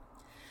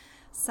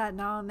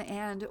Satnam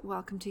and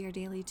welcome to your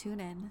daily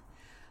tune-in.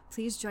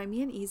 Please join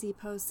me in easy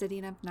pose,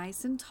 sitting up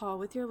nice and tall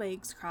with your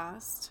legs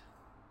crossed.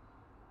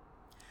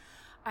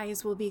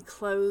 Eyes will be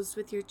closed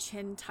with your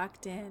chin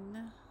tucked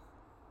in.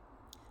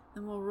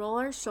 Then we'll roll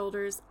our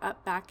shoulders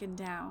up, back, and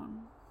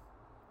down.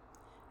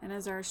 And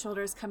as our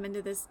shoulders come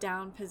into this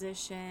down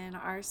position,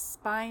 our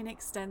spine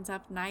extends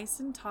up nice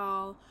and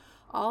tall,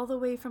 all the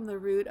way from the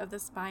root of the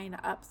spine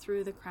up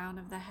through the crown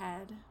of the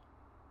head.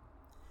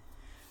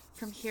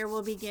 From here,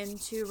 we'll begin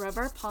to rub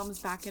our palms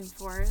back and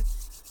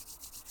forth,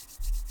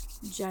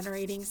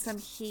 generating some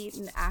heat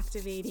and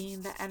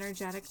activating the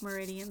energetic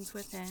meridians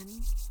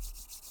within.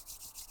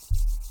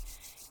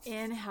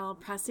 Inhale,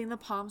 pressing the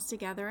palms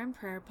together in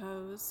prayer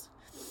pose.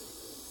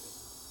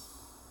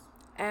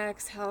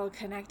 Exhale,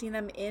 connecting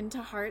them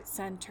into heart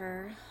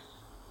center.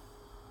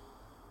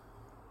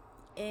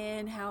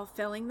 Inhale,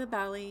 filling the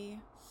belly.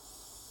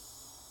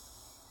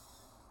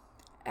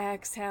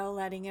 Exhale,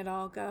 letting it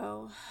all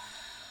go.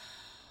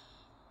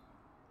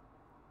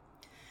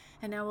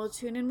 And now we'll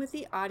tune in with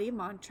the Adi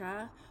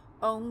mantra,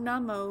 Om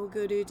Namo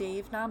Guru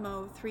Dev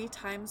Namo, 3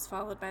 times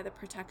followed by the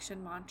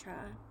protection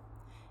mantra.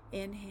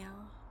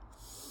 Inhale.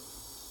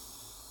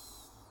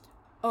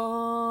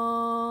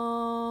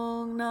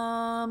 Om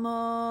Namo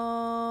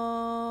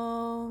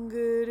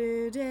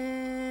Guru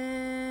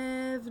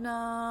Dev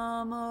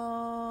Namo.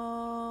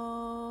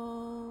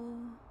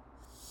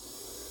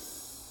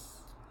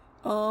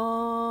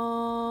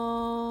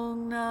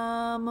 Om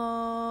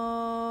Namo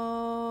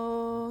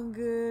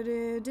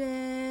Guru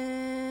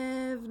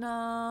Dev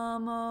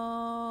Namo.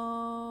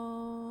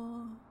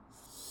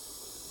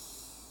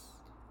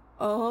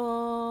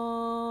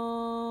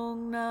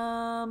 Om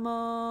Namo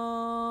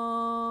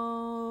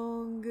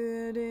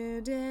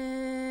Guru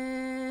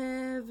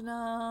Dev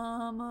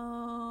Namo.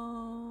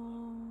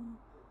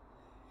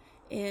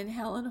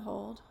 Inhale and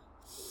hold.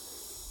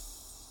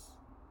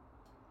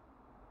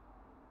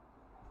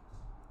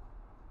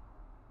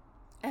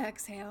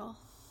 Exhale.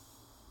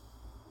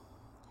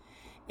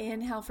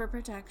 Inhale for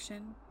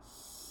protection.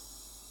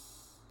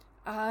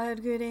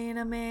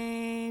 Adgurena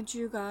me,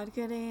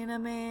 Jugadgurena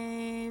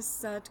me,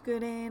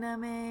 Satgurena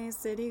me,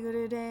 Siddhi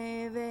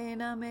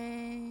Gurudevena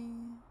me.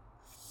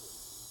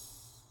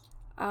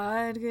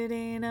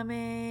 Adgurena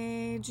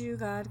me,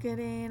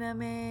 Jugadgurena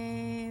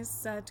me,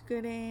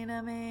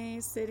 Satgurena me,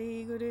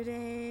 Siddhi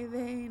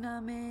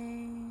Gurudevena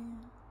me.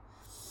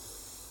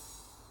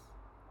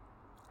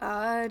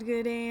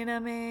 Adgurena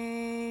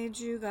me,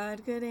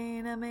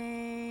 Jugadgurena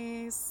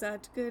me,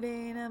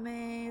 Satgurena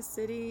me,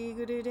 Siddhi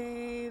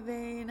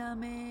Gurudevena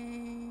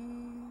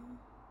me.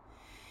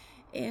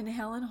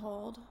 Inhale and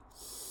hold.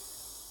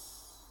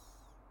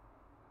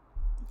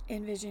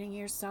 Envisioning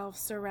yourself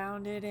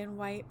surrounded in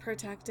white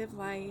protective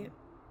light.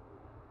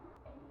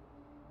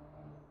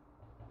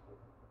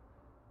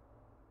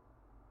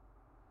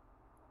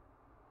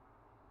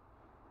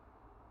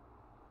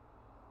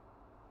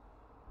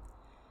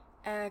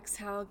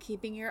 Exhale,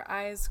 keeping your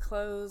eyes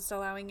closed,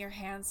 allowing your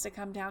hands to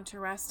come down to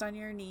rest on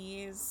your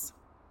knees.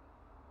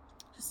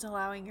 Just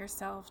allowing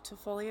yourself to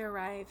fully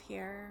arrive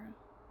here.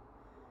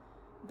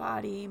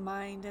 Body,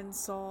 mind, and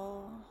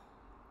soul.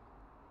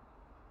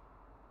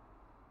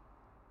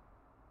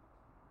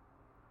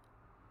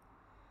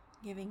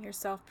 Giving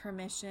yourself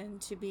permission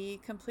to be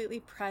completely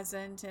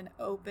present and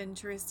open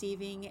to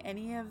receiving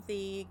any of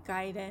the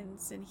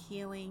guidance and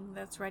healing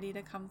that's ready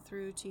to come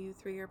through to you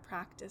through your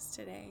practice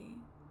today.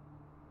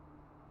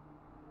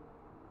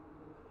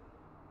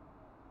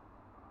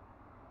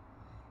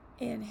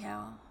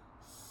 Inhale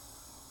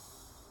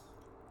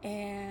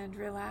and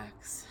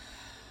relax.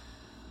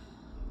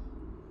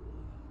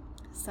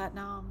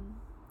 Satnam.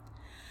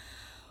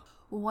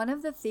 One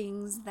of the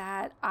things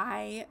that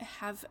I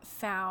have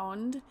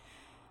found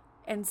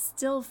and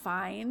still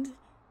find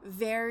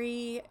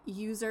very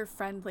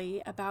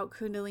user-friendly about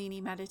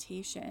Kundalini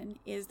meditation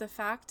is the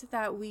fact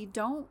that we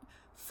don't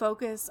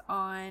focus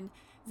on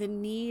the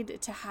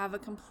need to have a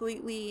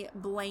completely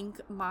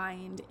blank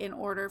mind in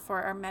order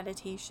for our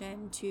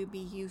meditation to be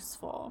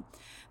useful.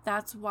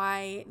 That's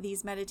why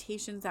these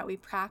meditations that we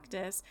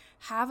practice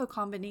have a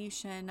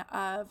combination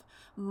of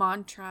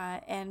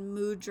mantra and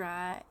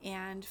mudra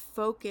and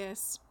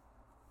focus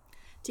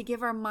to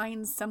give our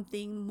minds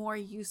something more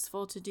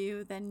useful to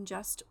do than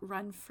just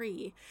run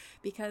free,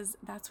 because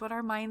that's what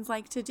our minds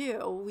like to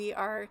do. We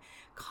are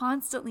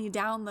constantly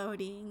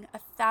downloading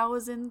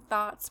 1,000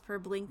 thoughts per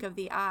blink of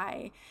the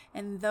eye,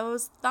 and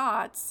those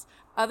thoughts,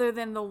 other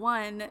than the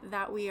one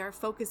that we are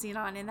focusing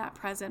on in that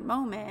present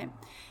moment,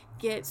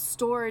 get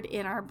stored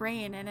in our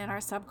brain and in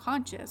our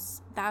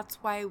subconscious. That's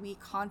why we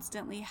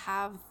constantly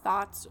have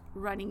thoughts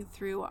running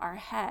through our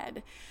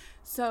head.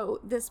 So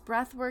this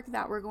breath work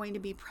that we're going to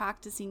be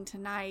practicing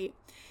tonight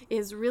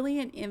is really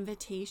an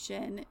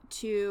invitation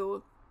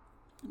to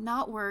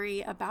not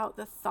worry about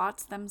the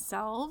thoughts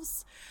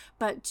themselves,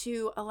 but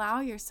to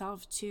allow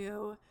yourself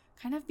to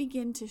kind of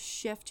begin to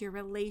shift your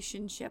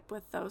relationship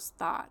with those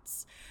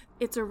thoughts.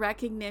 It's a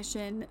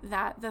recognition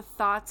that the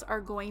thoughts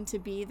are going to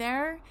be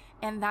there,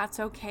 and that's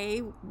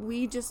okay.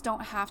 We just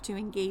don't have to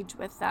engage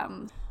with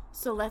them.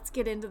 So let's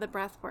get into the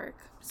breath work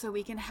so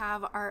we can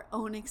have our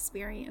own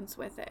experience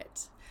with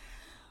it.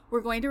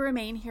 We're going to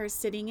remain here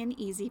sitting in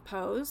easy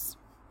pose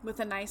with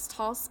a nice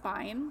tall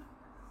spine.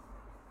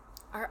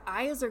 Our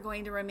eyes are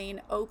going to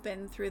remain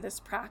open through this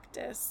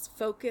practice,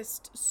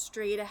 focused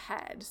straight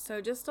ahead.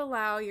 So just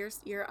allow your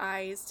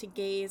eyes to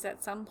gaze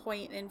at some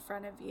point in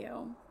front of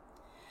you.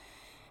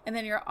 And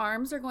then your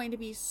arms are going to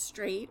be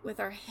straight with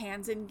our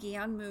hands in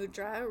Gyan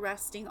Mudra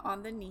resting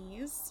on the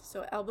knees.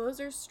 So elbows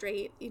are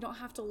straight. You don't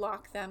have to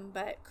lock them,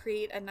 but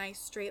create a nice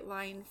straight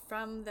line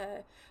from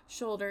the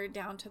shoulder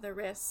down to the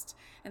wrist.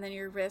 And then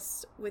your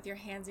wrists with your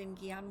hands in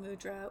Gyan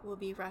Mudra will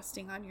be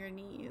resting on your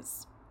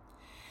knees.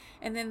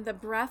 And then the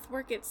breath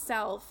work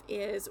itself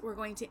is we're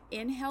going to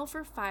inhale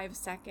for 5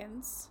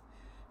 seconds,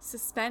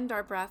 suspend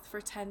our breath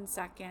for 10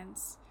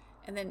 seconds,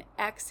 and then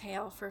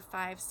exhale for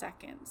 5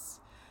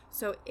 seconds.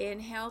 So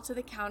inhale to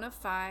the count of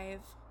 5,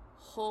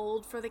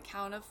 hold for the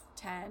count of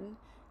 10,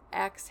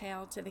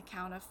 exhale to the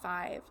count of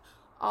 5,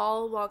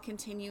 all while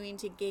continuing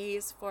to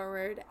gaze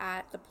forward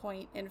at the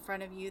point in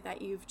front of you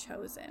that you've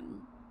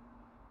chosen.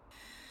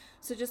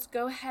 So just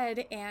go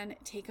ahead and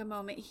take a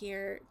moment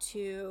here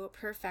to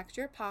perfect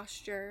your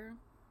posture,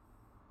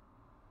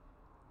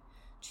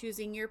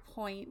 choosing your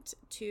point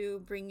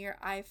to bring your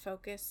eye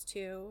focus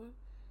to.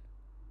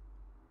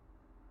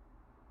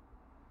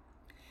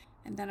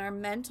 And then our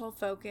mental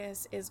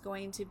focus is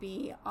going to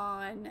be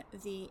on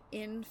the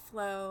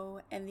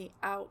inflow and the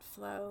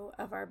outflow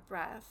of our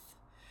breath.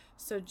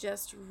 So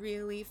just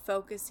really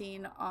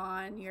focusing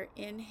on your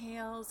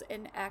inhales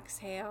and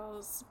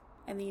exhales.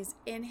 And these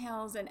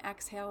inhales and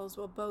exhales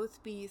will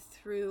both be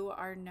through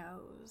our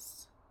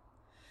nose.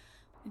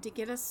 And to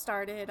get us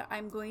started,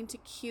 I'm going to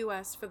cue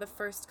us for the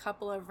first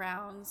couple of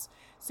rounds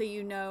so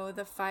you know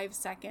the 5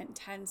 second,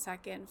 10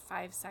 second,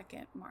 5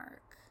 second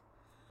mark.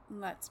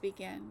 Let's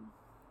begin.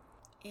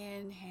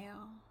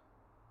 Inhale.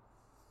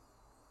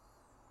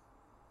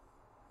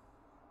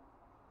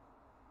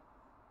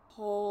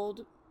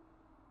 Hold.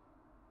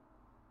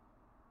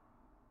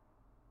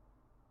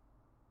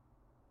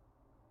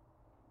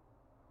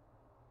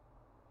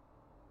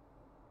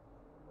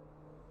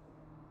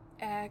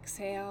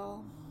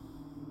 Exhale.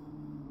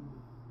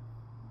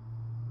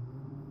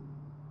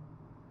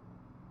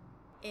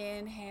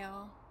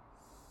 Inhale.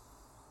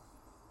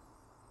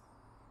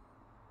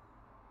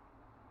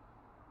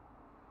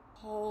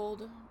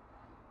 Hold.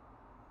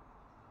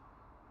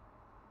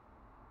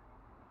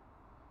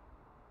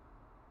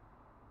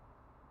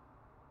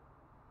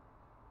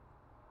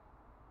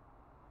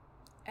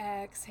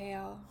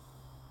 Exhale.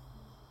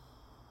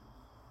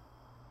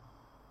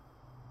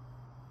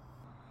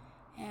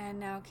 And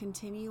now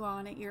continue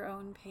on at your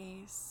own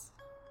pace.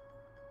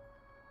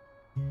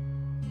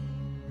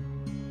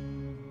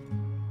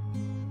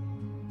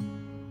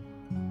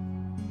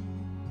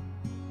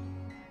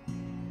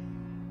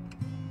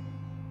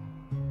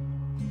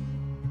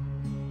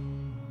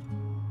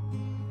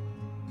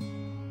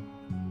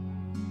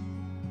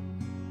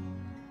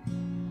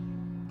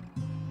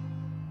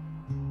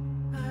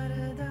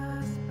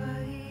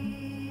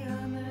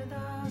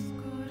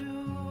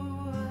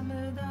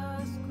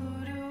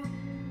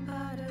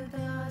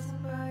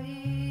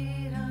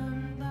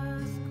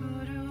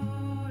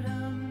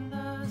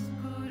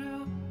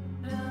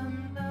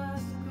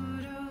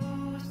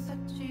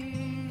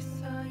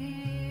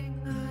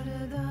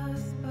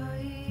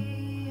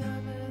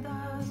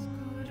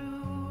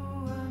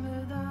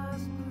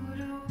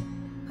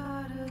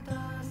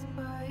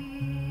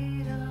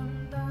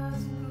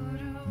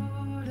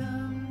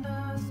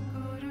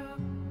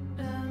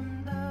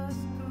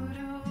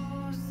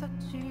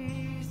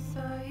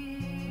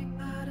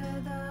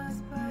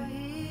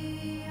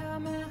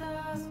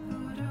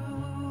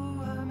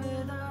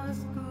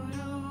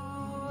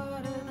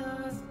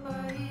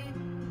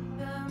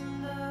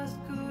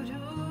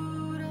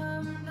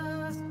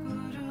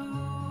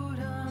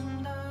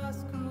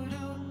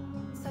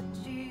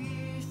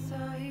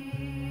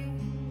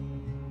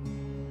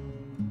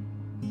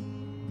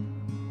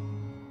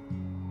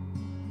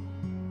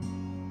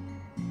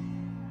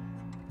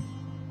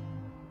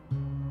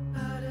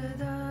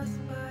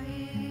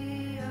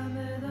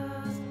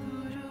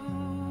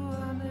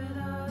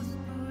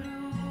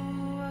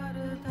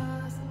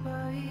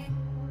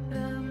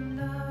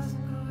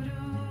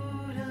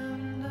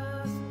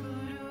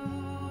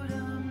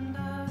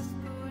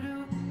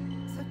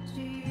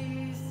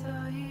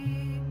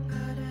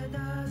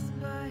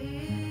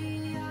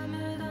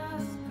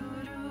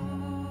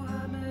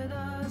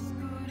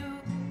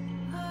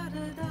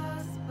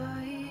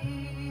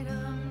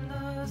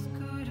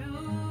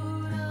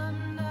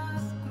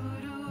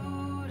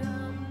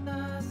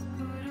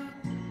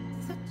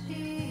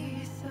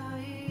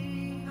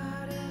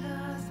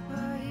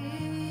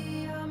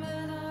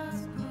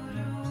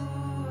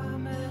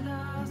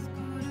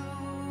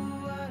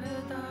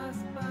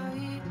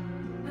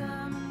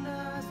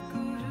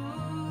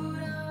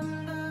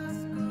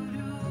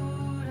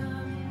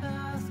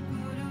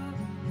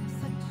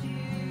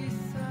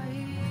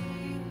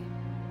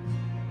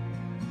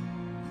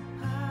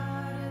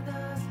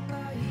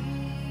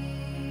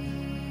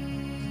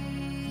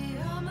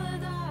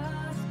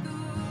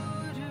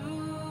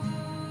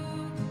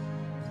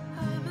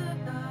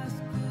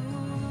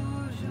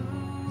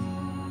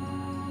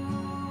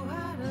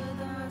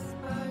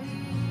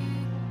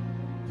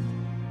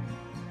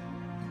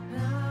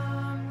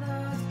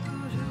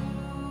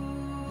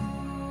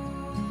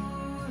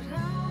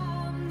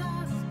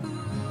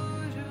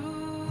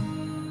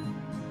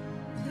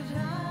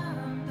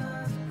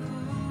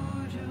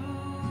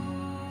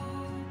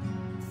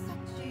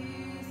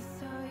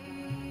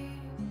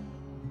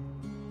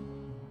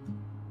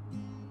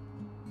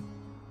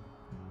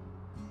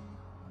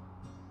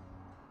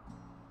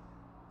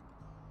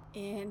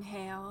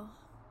 Inhale.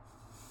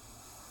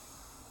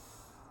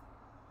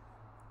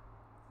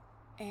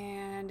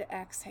 And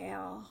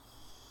exhale.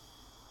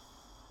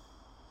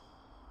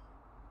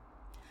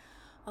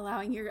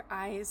 Allowing your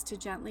eyes to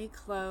gently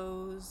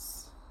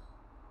close.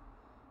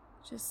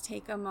 Just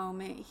take a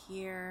moment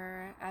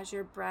here as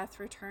your breath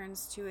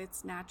returns to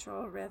its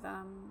natural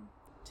rhythm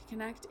to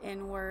connect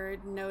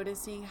inward,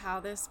 noticing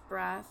how this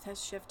breath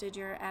has shifted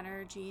your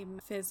energy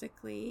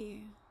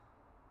physically,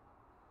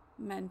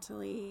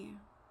 mentally,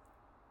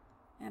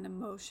 and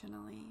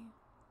emotionally.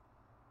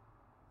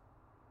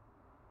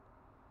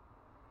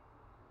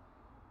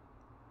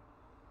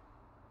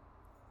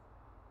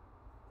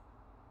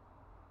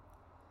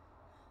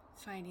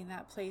 Finding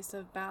that place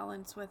of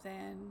balance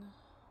within.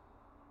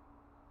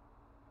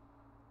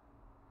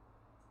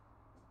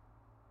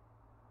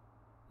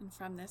 And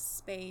from this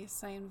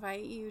space, I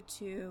invite you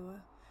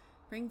to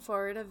bring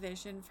forward a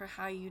vision for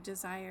how you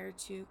desire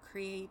to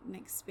create and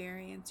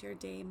experience your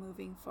day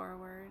moving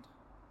forward.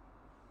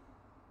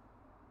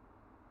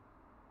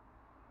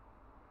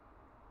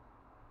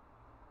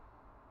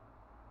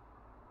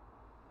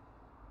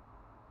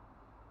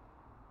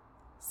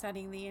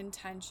 Setting the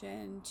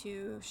intention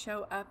to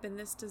show up in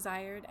this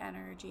desired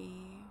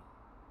energy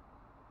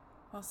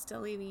while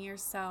still leaving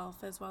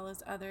yourself as well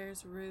as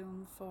others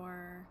room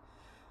for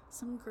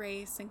some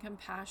grace and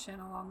compassion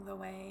along the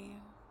way.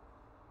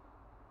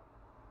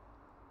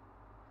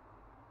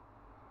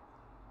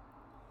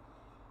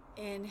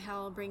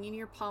 Inhale, bringing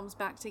your palms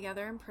back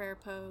together in prayer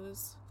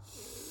pose.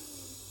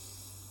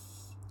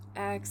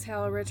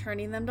 Exhale,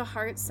 returning them to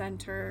heart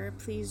center.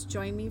 Please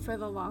join me for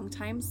the long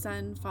time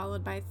sun,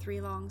 followed by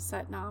 3 long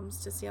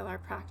Satnams to seal our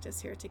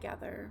practice here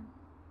together.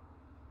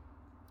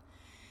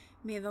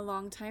 May the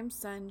long time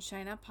sun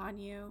shine upon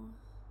you.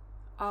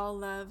 All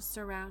love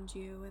surround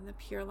you, and the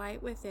pure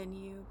light within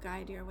you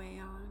guide your way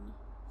on.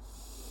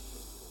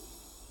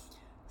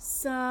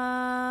 Sat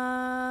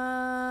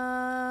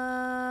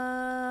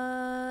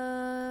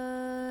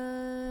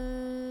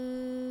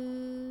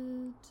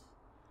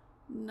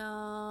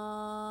Nam.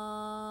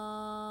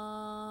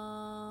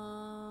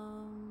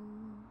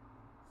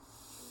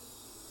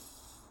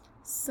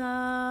 Sat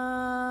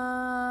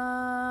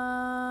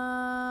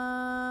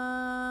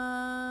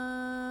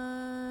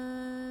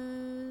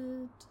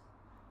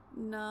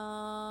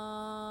Nam.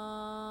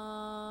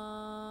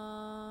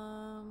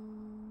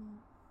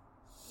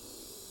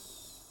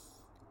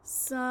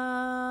 Sat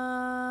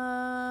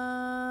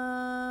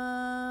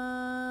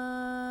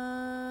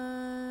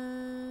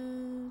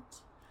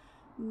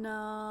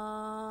Nam.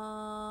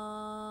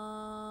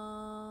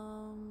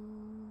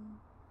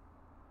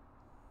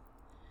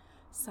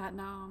 Sat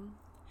Nam.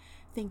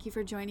 Thank you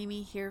for joining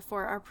me here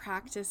for our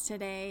practice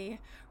today.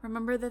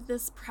 Remember that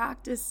this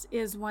practice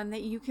is one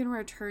that you can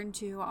return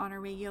to on a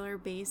regular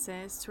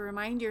basis to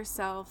remind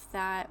yourself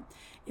that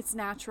it's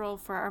natural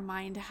for our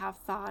mind to have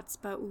thoughts,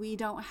 but we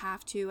don't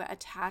have to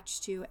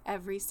attach to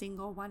every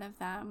single one of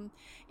them.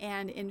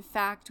 And in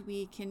fact,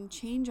 we can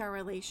change our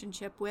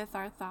relationship with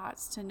our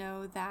thoughts to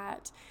know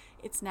that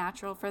it's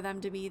natural for them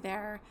to be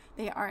there.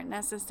 They aren't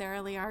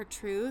necessarily our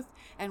truth,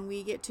 and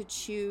we get to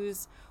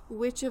choose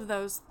which of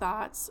those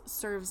thoughts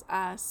serves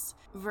us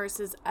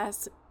versus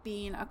us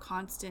being a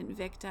constant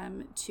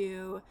victim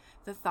to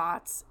the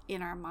thoughts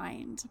in our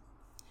mind.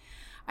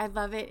 I'd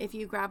love it if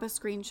you grab a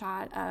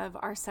screenshot of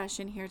our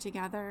session here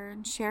together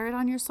and share it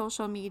on your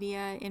social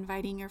media,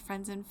 inviting your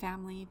friends and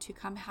family to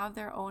come have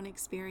their own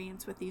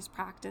experience with these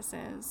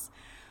practices.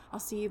 I'll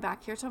see you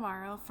back here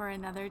tomorrow for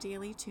another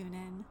daily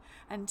tune-in.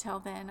 Until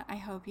then, I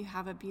hope you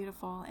have a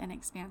beautiful and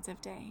expansive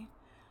day.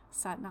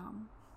 Sat Nam.